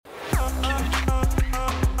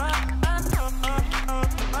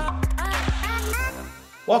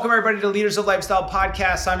Welcome, everybody, to Leaders of Lifestyle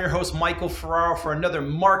Podcast. I'm your host, Michael Ferraro, for another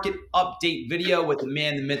market update video with the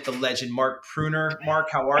man, the myth, the legend, Mark Pruner. Mark,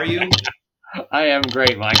 how are you? I am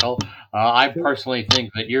great, Michael. I personally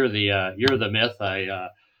think that you're the myth. I'm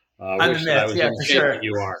the Wish that I myth, was yeah, in the for shape that sure.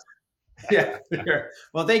 you are. Yeah, for sure.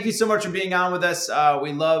 Well, thank you so much for being on with us.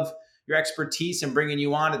 We love your expertise and bringing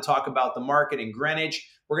you on to talk about the market in Greenwich.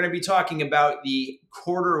 We're going to be talking about the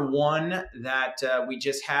quarter one that we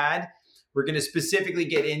just had. We're going to specifically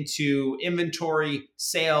get into inventory,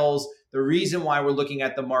 sales, the reason why we're looking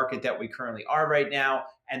at the market that we currently are right now,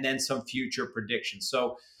 and then some future predictions.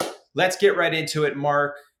 So let's get right into it,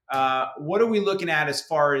 Mark. What are we looking at as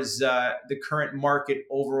far as the current market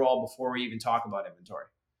overall before we even talk about inventory?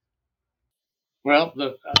 Well,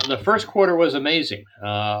 the first quarter was amazing.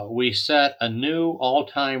 We set a new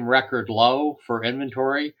all-time record low for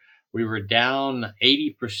inventory. We were down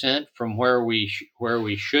 80% from where we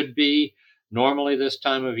should be normally this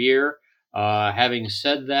time of year. Having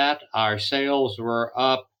said that, our sales were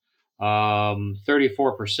up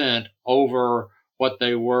 34% over what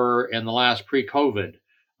they were in the last pre-COVID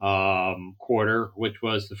quarter, which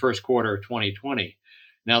was the first quarter of 2020.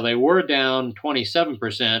 Now, they were down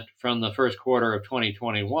 27% from the first quarter of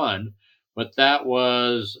 2021, but that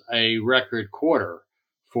was a record quarter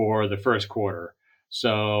for the first quarter.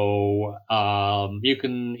 So you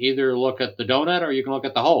can either look at the donut or you can look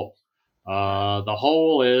at the hole. The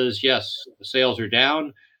hole is, yes, sales are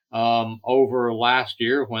down over last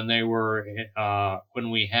year when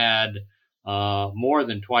when we had more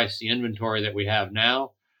than twice the inventory that we have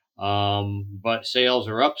now. But sales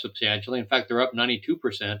are up substantially. In fact, they're up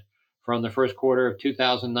 92% from the first quarter of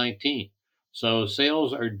 2019. So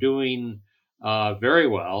sales are doing very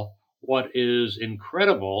well. What is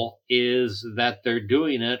incredible is that they're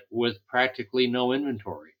doing it with practically no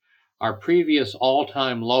inventory. Our previous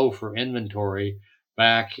all-time low for inventory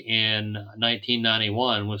back in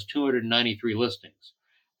 1991 was 293 listings.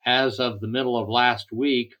 As of the middle of last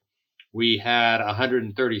week, we had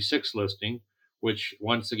 136 listing, which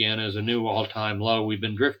once again is a new all-time low. We've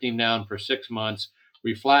been drifting down for 6 months.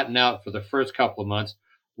 We flattened out for the first couple of months.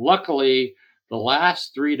 Luckily, the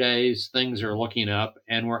last 3 days, things are looking up,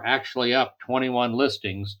 and we're actually up 21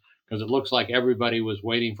 listings because it looks like everybody was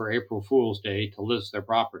waiting for April Fool's Day to list their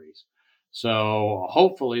properties. So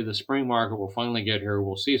hopefully the spring market will finally get here.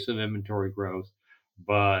 We'll see some inventory growth,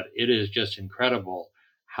 but it is just incredible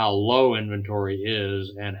how low inventory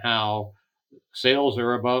is and how sales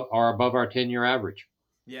are above our 10-year average.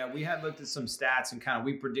 Yeah, we had looked at some stats and kind of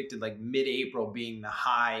we predicted like mid-April being the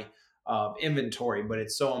high of inventory, but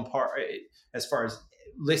it's so as far as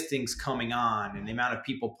listings coming on and the amount of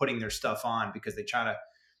people putting their stuff on because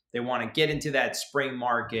they want to get into that spring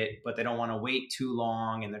market, but they don't want to wait too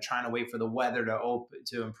long, and they're trying to wait for the weather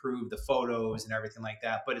to improve the photos and everything like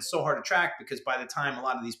that. But it's so hard to track because by the time a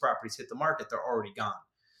lot of these properties hit the market, they're already gone.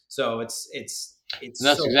 So And that's so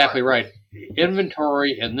hard. exactly right.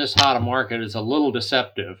 Inventory in this hot a market is a little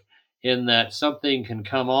deceptive in that something can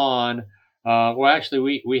come on. Well,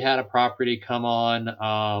 actually, we had a property come on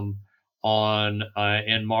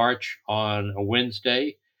in March on a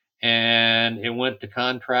Wednesday, and it went to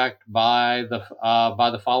contract by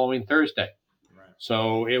the following Thursday. Right.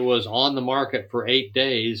 So it was on the market for 8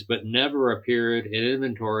 days, but never appeared in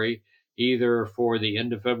inventory either for the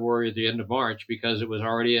end of February or the end of March because it was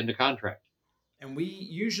already into contract. And we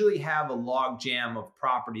usually have a log jam of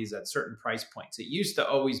properties at certain price points. It used to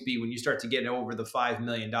always be when you start to get over the $5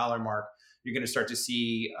 million mark, you're going to start to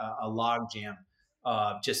see a log jam,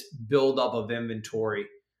 just build up of inventory,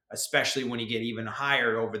 especially when you get even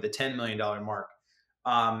higher over the $10 million mark.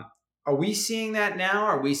 Um, are we seeing that now?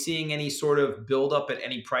 Are we seeing any sort of build up at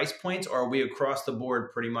any price points, or are we across the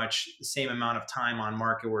board pretty much the same amount of time on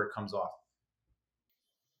market where it comes off?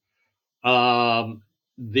 Um,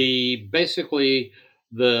 the basically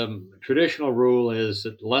the traditional rule is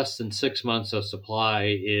that less than 6 months of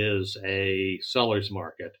supply is a seller's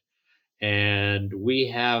market, and we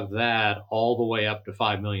have that all the way up to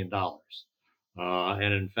 $5 million.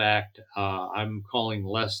 And in fact, I'm calling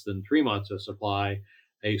less than 3 months of supply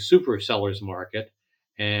a super seller's market,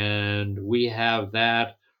 and we have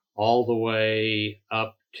that all the way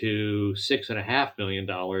up to $6.5 million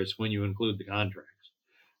when you include the contracts.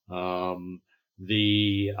 Um,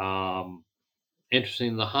 the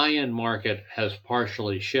Interesting, the high end market has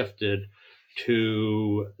partially shifted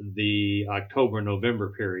to the October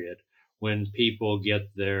November period when people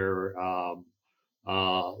get their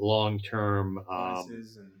long term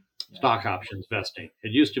Bonuses and yeah. stock options vesting.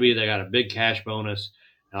 It used to be they got a big cash bonus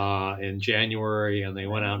in January and they And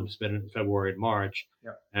they went out and moved. spent it in February and March.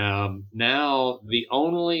 Yep. Now, the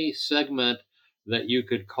only segment that you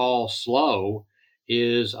could call slow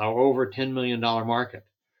is our over $10 million market,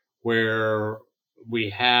 where we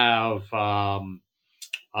have uh,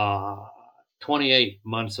 28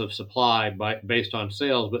 months of supply based on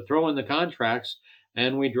sales, but throw in the contracts,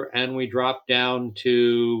 and we drop down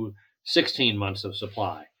to 16 months of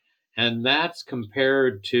supply, and that's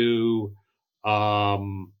compared to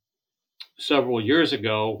um, several years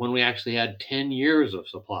ago when we actually had 10 years of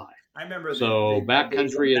supply. I remember So the days of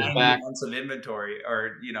backcountry is 90 back. months of inventory,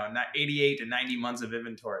 or 88 to 90 months of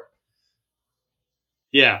inventory.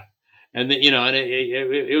 Yeah. And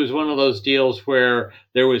it was one of those deals where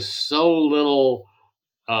there was so little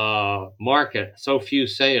market, so few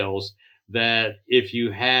sales, that if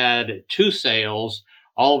you had two sales,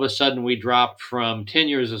 all of a sudden we dropped from 10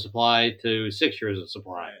 years of supply to 6 years of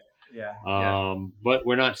supply. Right. Yeah. Yeah. But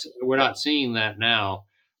we're not seeing that now.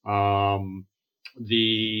 Um,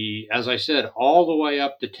 the As I said, all the way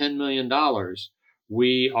up to $10 million,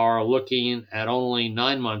 we are looking at only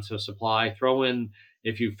 9 months of supply. Throw in,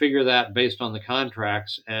 if you figure that based on the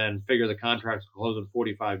contracts and figure the contracts close in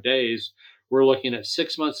 45 days, we're looking at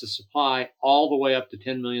 6 months of supply all the way up to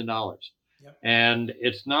 $10 million. Yep. And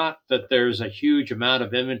it's not that there's a huge amount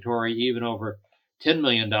of inventory even over $10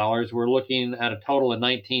 million. We're looking at a total of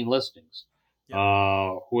 19 listings,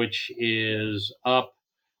 Yep. which is up,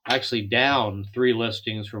 actually down 3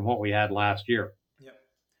 listings from what we had last year. Yep.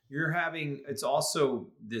 It's also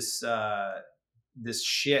this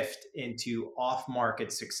shift into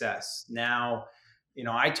off-market success. Now,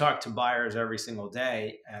 I talk to buyers every single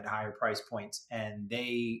day at higher price points, and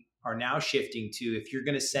they are now shifting to, if you're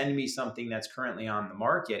going to send me something that's currently on the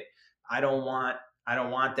market, I don't want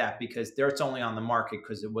that, because it's only on the market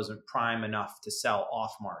because it wasn't prime enough to sell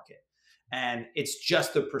off market. And it's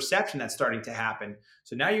just the perception that's starting to happen.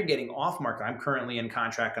 So now you're getting off market. I'm currently in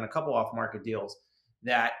contract on a couple off market deals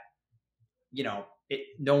that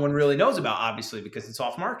no one really knows about, obviously, because it's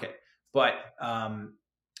off market. But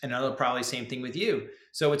another probably same thing with you.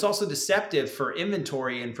 So it's also deceptive for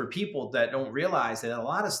inventory and for people that don't realize that a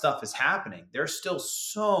lot of stuff is happening. There's still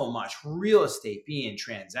so much real estate being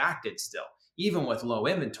transacted still, even with low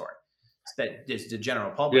inventory. That is the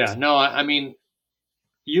general public. Yeah, no, I mean,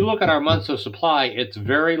 you look at our months of supply, it's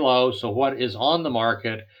very low. So what is on the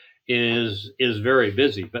market is very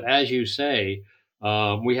busy. But as you say,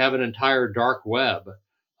 we have an entire dark web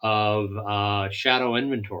of shadow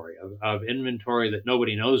inventory, of inventory that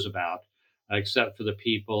nobody knows about, except for the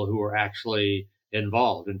people who are actually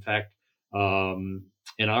involved. In fact,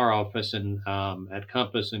 in our office and at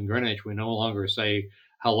Compass in Greenwich, we no longer say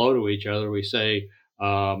hello to each other. We say,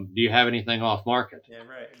 do you have anything off market? Yeah,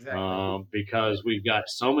 right, exactly. Because we've got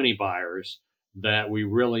so many buyers that we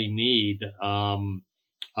really need,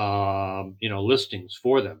 listings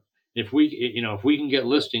for them. If we can get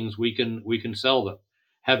listings, we can sell them.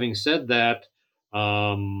 Having said that,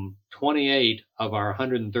 28 of our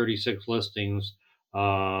 136 listings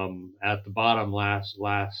at the bottom last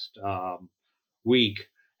week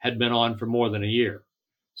had been on for more than a year.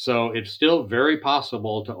 So it's still very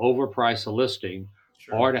possible to overprice a listing,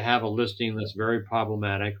 Sure. or to have a listing that's very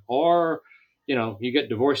problematic, or you get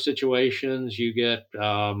divorce situations, you get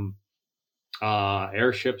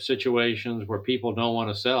airship situations where people don't want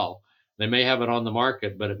to sell. They may have it on the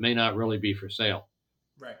market, but it may not really be for sale.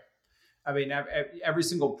 Right. I mean, every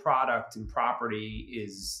single product and property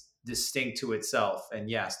is distinct to itself. And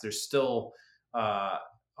yes, there's still a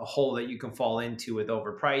hole that you can fall into with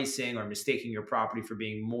overpricing or mistaking your property for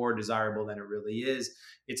being more desirable than it really is.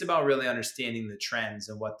 It's about really understanding the trends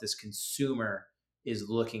and what this consumer is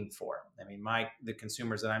looking for. I mean, the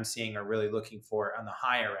consumers that I'm seeing are really looking for, on the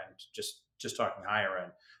higher end, just talking higher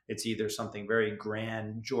end. It's either something very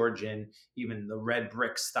grand, Georgian, even the red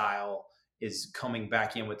brick style is coming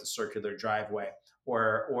back in with the circular driveway,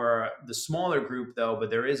 or the smaller group, though. But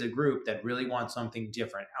there is a group that really wants something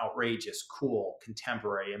different, outrageous, cool,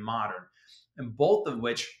 contemporary, and modern, and both of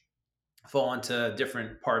which fall into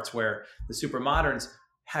different parts, where the super moderns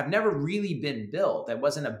have never really been built. That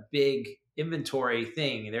wasn't a big inventory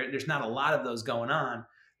thing. There's not a lot of those going on.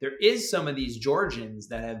 There is some of these Georgians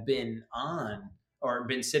that have been on or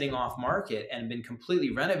been sitting off market and been completely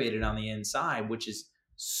renovated on the inside, which is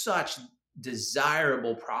such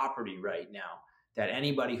desirable property right now, that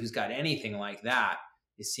anybody who's got anything like that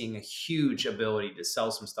is seeing a huge ability to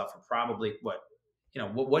sell some stuff for probably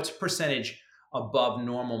what's percentage above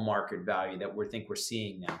normal market value that we're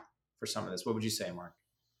seeing now for some of this. What would you say, Mark?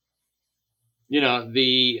 That's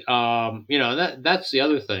the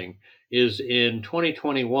other thing, is in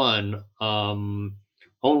 2021,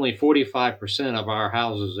 only 45% of our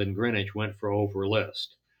houses in Greenwich went for over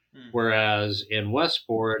list. Mm. whereas in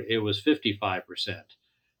Westport, it was 55%.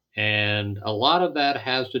 And a lot of that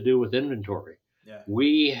has to do with inventory. Yeah.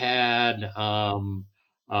 We had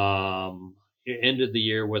ended the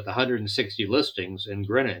year with 160 listings in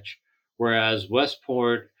Greenwich, whereas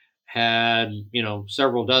Westport had,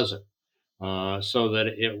 several dozen. So that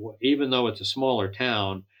even though it's a smaller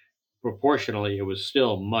town, proportionally, it was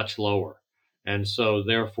still much lower. And so,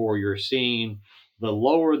 therefore, you're seeing the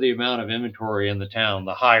lower the amount of inventory in the town,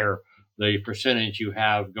 the higher the percentage you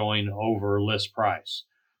have going over list price.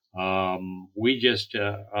 My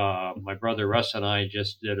brother Russ and I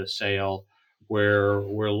just did a sale where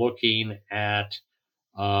we're looking at,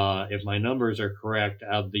 if my numbers are correct,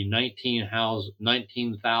 of the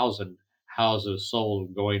 19,000 houses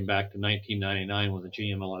sold going back to 1999 when the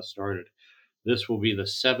GMLS started. This will be the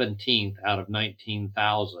 17th out of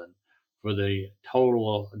 19,000 for the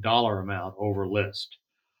total dollar amount over list.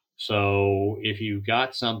 So if you've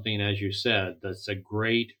got something, as you said, that's a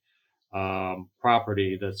great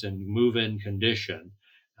property that's in move-in condition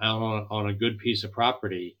on a good piece of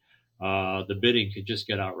property, the bidding could just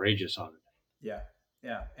get outrageous on it. Yeah.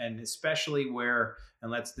 Yeah. And especially where,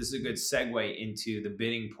 and this is a good segue into the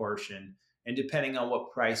bidding portion. And depending on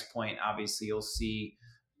what price point, obviously you'll see,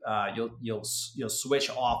 you'll switch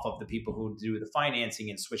off of the people who do the financing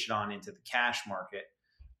and switch it on into the cash market.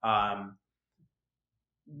 Um,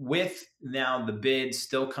 with now the bids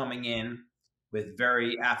still coming in with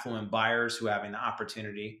very affluent buyers who are having the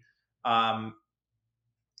opportunity, um,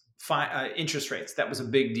 interest rates, that was a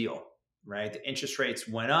big deal, right? The interest rates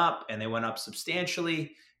went up and they went up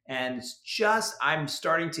substantially. And I'm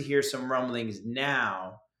starting to hear some rumblings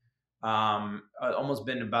now. Almost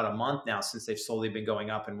been about a month now since they've slowly been going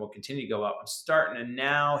up and will continue to go up. I'm starting to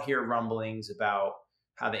now hear rumblings about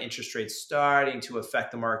how the interest rates starting to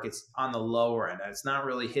affect the markets on the lower end. It's not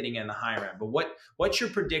really hitting in the higher end. But what's your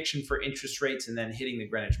prediction for interest rates and then hitting the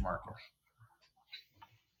Greenwich market?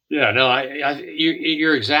 Yeah, no,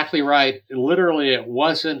 you're exactly right. Literally, it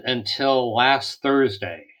wasn't until last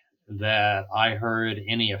Thursday that I heard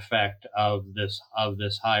any effect of this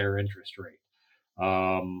higher interest rate.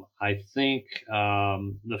 I think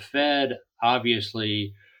the Fed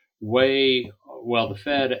obviously the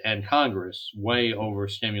Fed and Congress way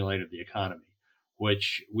overstimulated the economy,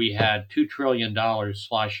 which we had $2 trillion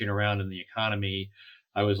sloshing around in the economy.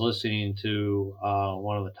 I was listening to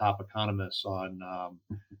one of the top economists on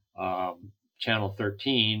Channel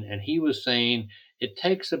 13, and he was saying it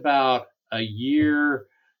takes about a year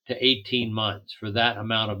to 18 months for that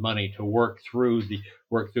amount of money to work through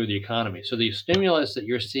the economy. So the stimulus that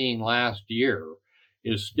you're seeing last year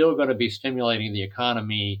is still going to be stimulating the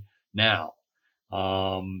economy now.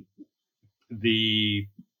 Um, the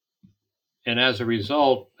and as a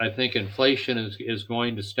result, I think inflation is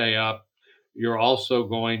going to stay up. You're also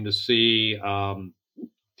going to see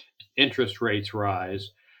interest rates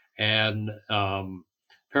rise. And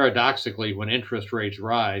paradoxically, when interest rates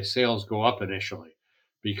rise, sales go up initially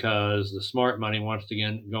because the smart money wants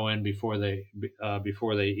to go in before they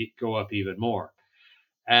go up even more.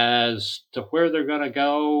 As to where they're going to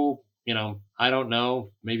go, I don't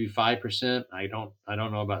know. Maybe 5%. I don't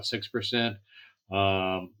know about 6%.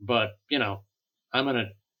 But I'm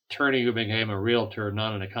an attorney who became a realtor,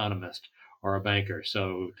 not an economist or a banker.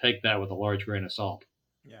 So take that with a large grain of salt.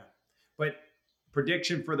 Yeah. But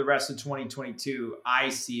prediction for the rest of 2022, I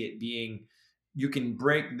see it being you can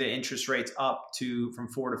break the interest rates up to from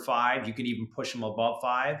 4 to 5. You can even push them above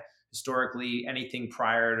 5. Historically, anything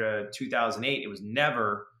prior to 2008, it was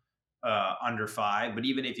never under 5. But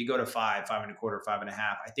even if you go to 5, 5.25, 5.5,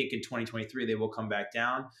 I think in 2023 they will come back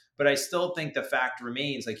down. But I still think the fact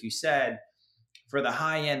remains, like you said, for the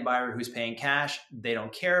high end buyer who's paying cash, they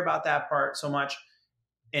don't care about that part so much,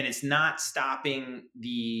 and it's not stopping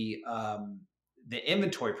the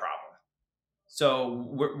inventory problem.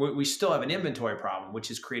 So we still have an inventory problem, which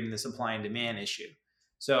is creating the supply and demand issue.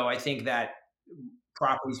 So I think that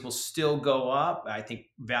properties will still go up. I think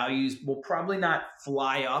values will probably not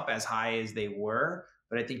fly up as high as they were,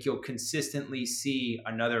 but I think you'll consistently see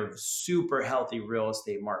another super healthy real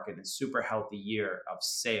estate market and super healthy year of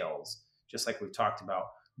sales, just like we've talked about.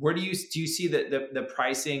 Where do you see the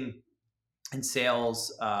pricing and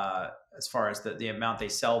sales as far as the amount they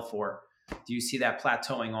sell for? Do you see that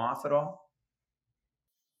plateauing off at all?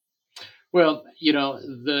 Well,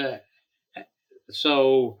 the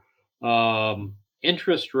so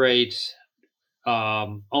interest rates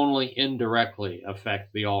only indirectly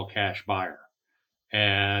affect the all cash buyer.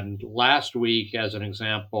 And last week, as an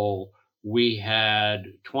example, we had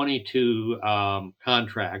 22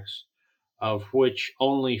 contracts, of which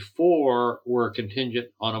only four were contingent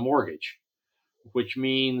on a mortgage. which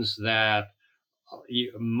means that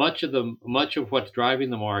much of what's driving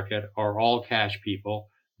the market are all cash people.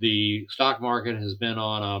 The stock market has been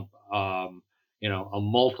on a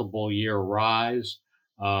multiple year rise.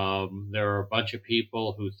 There are a bunch of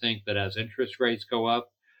people who think that as interest rates go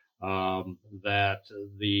up, that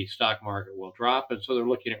the stock market will drop, and so they're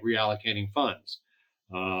looking at reallocating funds.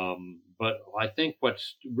 But I think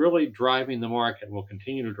what's really driving the market and will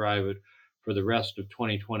continue to drive it for the rest of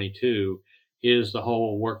 2022 is the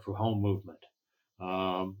whole work from home movement.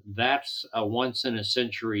 That's a once in a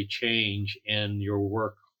century change in your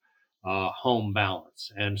work home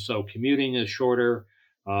balance. And so commuting is shorter.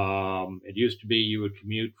 It used to be you would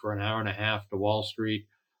commute for an hour and a half to Wall Street,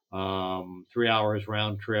 3 hours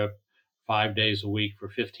round trip, 5 days a week for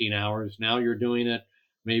 15 hours. Now you're doing it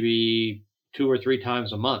maybe 2 or 3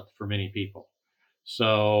 times a month for many people.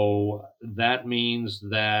 So that means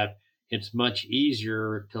that it's much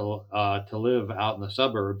easier to live out in the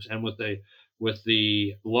suburbs, and with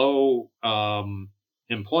the low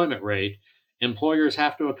employment rate, employers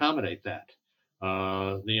have to accommodate that.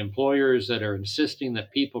 The employers that are insisting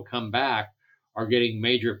that people come back are getting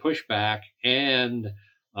major pushback, and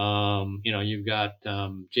you've got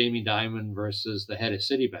Jamie Dimon versus the head of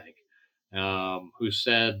Citibank, who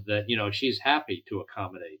said that she's happy to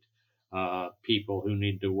accommodate people who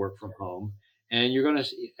need to work from home, and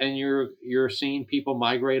you're seeing people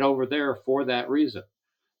migrate over there for that reason.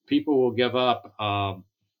 People will give up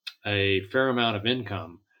a fair amount of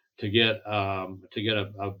income to get a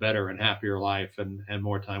better and happier life and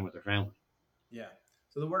more time with their family. Yeah.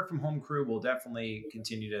 So the work from home crew will definitely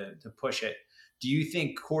continue to push it. Do you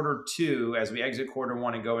think quarter two, as we exit quarter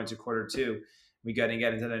one and go into quarter two, we got to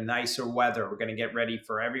get into the nicer weather? We're going to get ready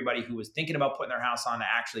for everybody who was thinking about putting their house on to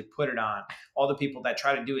actually put it on. All the people that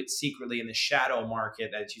try to do it secretly in the shadow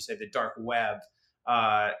market, as you said, the dark web.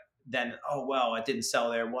 Then, oh well, it didn't sell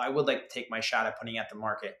there. Well, I would like to take my shot at putting it at the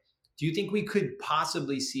market. Do you think we could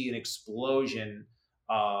possibly see an explosion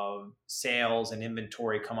of sales and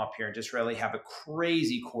inventory come up here and just really have a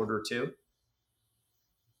crazy quarter two?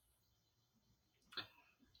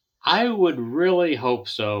 I would really hope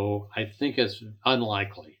so. I think it's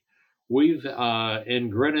unlikely. We've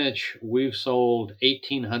in Greenwich, we've sold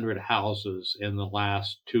 1,800 houses in the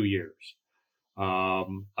last 2 years.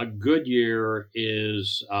 A good year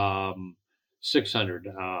is 600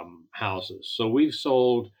 houses. So we've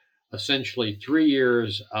sold essentially 3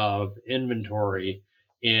 years of inventory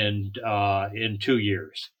in 2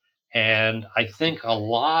 years, and I think a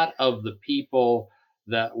lot of the people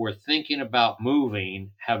that were thinking about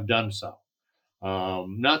moving have done so.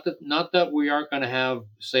 Not that we aren't going to have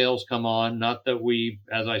sales come on. Not that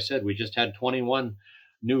as I said, we just had 21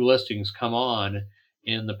 new listings come on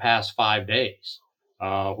in the past 5 days,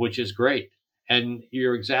 which is great. And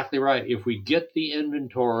you're exactly right. If we get the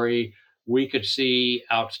inventory, we could see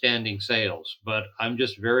outstanding sales. But I'm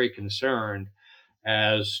just very concerned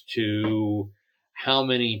as to how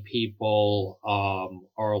many people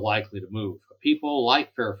are likely to move. People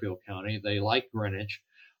like Fairfield County. They like Greenwich.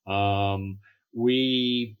 Um,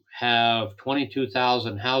 we have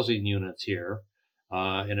 22,000 housing units here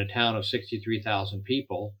in a town of 63,000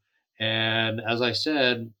 people. And as I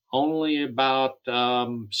said, only about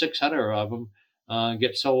 600 of them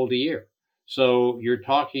get sold a year. So you're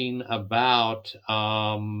talking about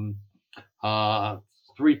 3%.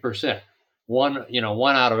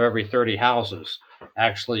 One out of every 30 houses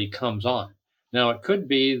actually comes on. Now, it could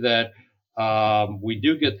be that we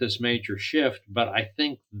do get this major shift, but I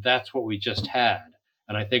think that's what we just had,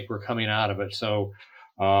 and I think we're coming out of it. So,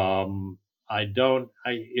 what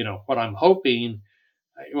I'm hoping,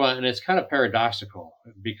 well, and it's kind of paradoxical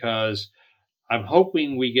because I'm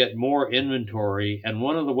hoping we get more inventory, and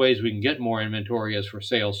one of the ways we can get more inventory is for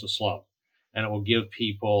sales to slow, and it will give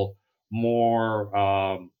people more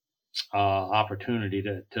opportunity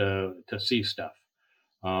to see stuff.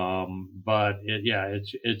 But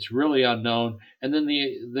it's really unknown. And then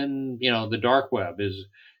the dark web is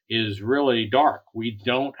really dark. We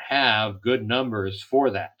don't have good numbers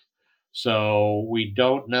for that, so we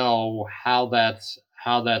don't know how that's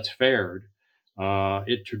fared.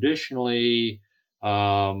 It traditionally,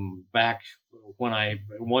 back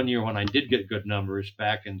one year when I did get good numbers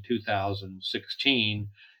back in 2016,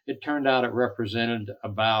 it turned out it represented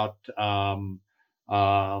about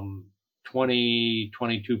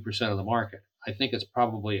 22% of the market. I think it's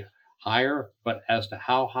probably higher, but as to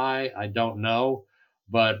how high, I don't know.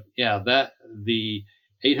 But yeah, that the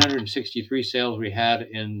 863 sales we had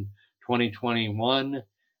in 2021,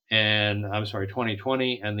 and I'm sorry,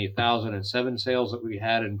 2020, and the 1,007 sales that we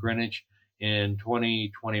had in Greenwich in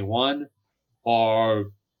 2021 are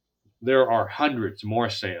there are hundreds more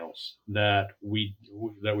sales that we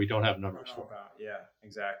don't have I don't numbers know for. about. Yeah,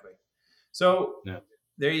 exactly. So Yeah.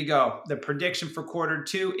 there you go. The prediction for quarter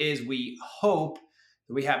two is we hope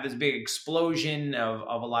that we have this big explosion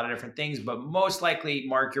of a lot of different things, but most likely,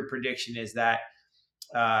 Mark, your prediction is that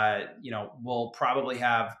we'll probably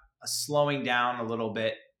have a slowing down a little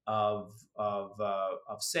bit of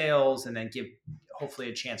sales, and then give hopefully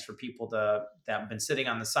a chance for people that have been sitting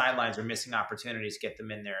on the sidelines or missing opportunities, get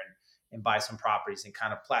them in there and buy some properties and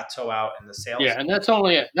kind of plateau out in the Yeah, sales. and that's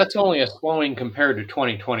only a slowing compared to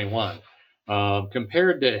 2021.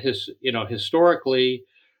 Compared to historically,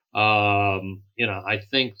 I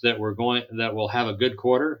think that we'll have a good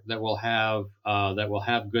quarter, that will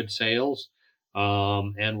have good sales,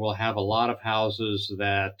 and we'll have a lot of houses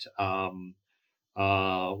that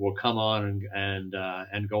will come on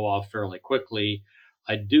and go off fairly quickly.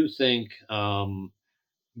 I do think,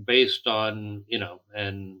 based on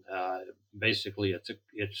and basically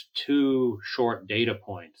it's two short data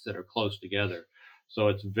points that are close together, so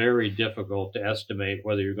it's very difficult to estimate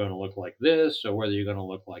whether you're going to look like this or whether you're going to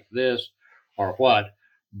look like this or what.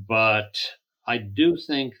 But I do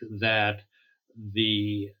think that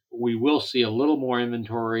the we will see a little more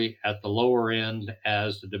inventory at the lower end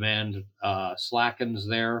as the demand slackens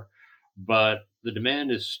there, but the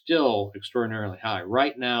demand is still extraordinarily high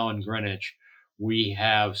right now in Greenwich. We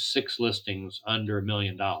have 6 listings under $1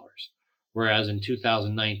 million, whereas in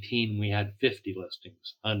 2019 we had 50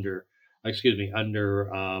 listings under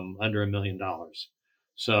 $1 million.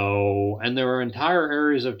 So, and there are entire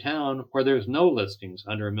areas of town where there's no listings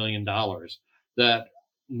under $1 million that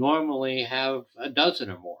normally have a dozen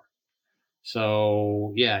or more.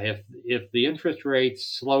 So yeah, if the interest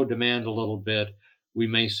rates slow demand a little bit, we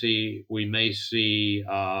may see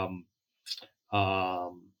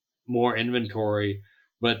more inventory,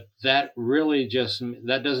 but that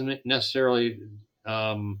doesn't necessarily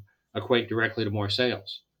um, equate directly to more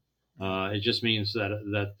sales. It just means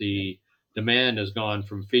that the demand has gone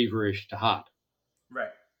from feverish to hot.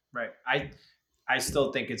 Right, right. I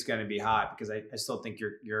still think it's going to be hot because I still think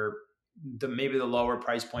maybe the lower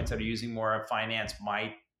price points that are using more of finance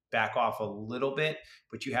might back off a little bit,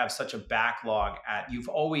 but you have such a backlog you've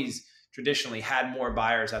always traditionally had more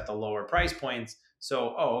buyers at the lower price points.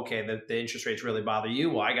 So, oh, okay, the interest rates really bother you.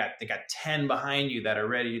 Well, they got 10 behind you that are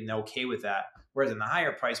ready and okay with that. Whereas in the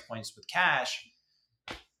higher price points with cash,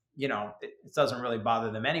 it doesn't really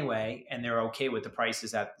bother them anyway, and they're okay with the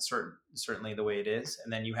prices at certainly the way it is.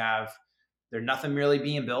 And then there's nothing really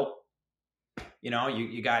being built.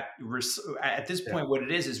 You got at this Yeah. point, what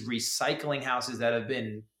it is recycling houses that have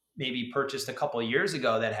been maybe purchased a couple of years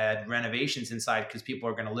ago that had renovations inside because people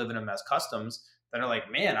are going to live in them as customs. That are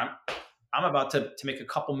like, man, I'm about to make a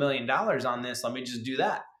couple $1 million on this. Let me just do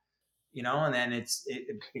that. And then it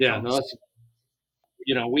Yeah, becomes.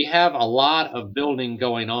 no, we have a lot of building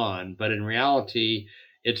going on, but in reality,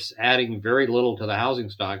 it's adding very little to the housing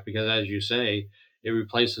stock because, as you say, it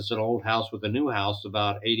replaces an old house with a new house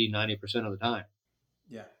about 80-90% of the time.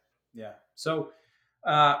 Yeah, yeah. So,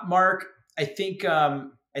 Mark, I think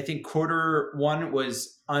quarter one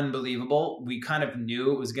was unbelievable. We kind of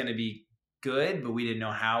knew it was going to be good, but we didn't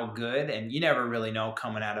know how good. And you never really know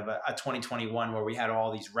coming out of a 2021 where we had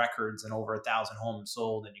all these records and over 1,000 homes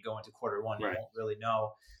sold, and you go into quarter one, you Right. don't really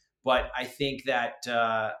know. But I think that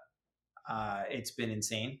it's been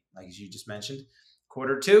insane, like as you just mentioned.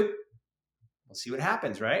 Quarter two, we'll see what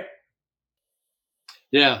happens, right?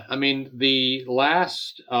 Yeah, I mean, the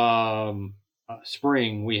last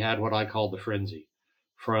spring we had what I call the frenzy,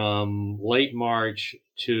 from late March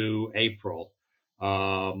to April.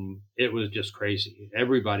 It was just crazy.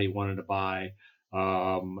 Everybody wanted to buy.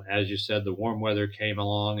 As you said, the warm weather came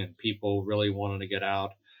along and people really wanted to get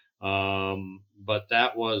out. But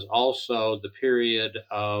that was also the period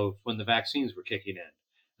of when the vaccines were kicking in,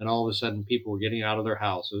 and all of a sudden people were getting out of their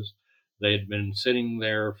houses. They had been sitting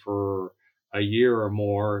there for a year or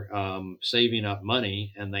more, saving up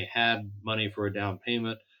money, and they had money for a down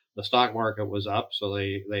payment. The stock market was up, so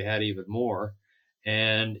they had even more,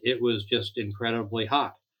 and it was just incredibly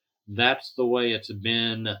hot. That's the way it's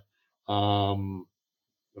been, um,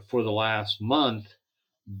 for the last month,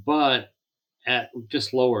 but at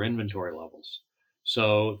just lower inventory levels.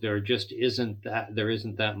 So there isn't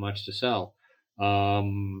that much to sell.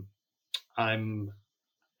 Um, I'm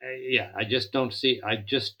Yeah, I just don't see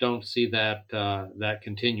that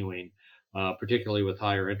continuing, particularly with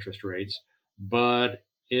higher interest rates. But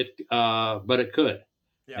it could,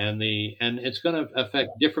 Yeah, and it's going to affect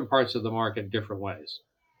different parts of the market different ways.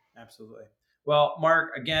 absolutely. Well,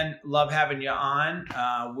 Mark, again, love having you on.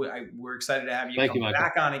 We're excited to have you Thank come you, Michael.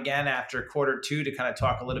 back on again after Q2 to kind of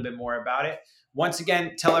talk a little bit more about it. Once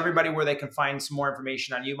again, tell everybody where they can find some more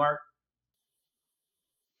information on you, Mark.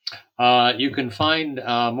 You can find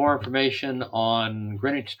more information on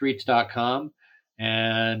GreenwichStreets.com.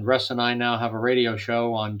 And Russ and I now have a radio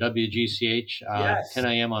show on WGCH, Yes. 10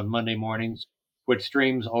 a.m. on Monday mornings, which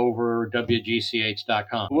streams over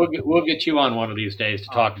WGCH.com. We'll get you on one of these days to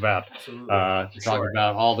talk about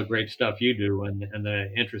all the great stuff you do and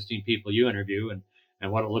the interesting people you interview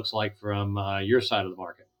and what it looks like from your side of the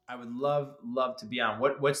market. I would love to be on.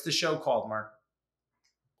 What's the show called, Mark?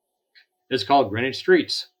 It's called Greenwich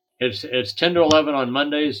Streets. It's 10 to 11 on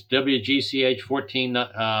Mondays. WGCH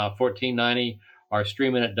 1490 are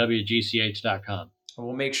streaming at WGCH.com.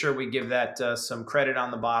 We'll make sure we give that some credit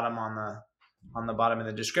on the bottom on the bottom of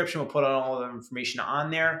the description. We'll put all the information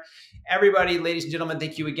on there. Everybody, ladies and gentlemen,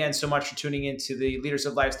 thank you again so much for tuning into the Leaders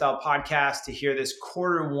of Lifestyle podcast to hear this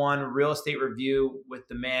Q1 real estate review with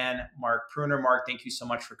the man, Mark Pruner. Mark, thank you so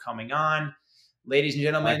much for coming on. Ladies and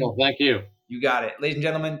gentlemen, Michael, thank you. You got it. Ladies and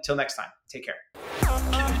gentlemen, till next time. Take care.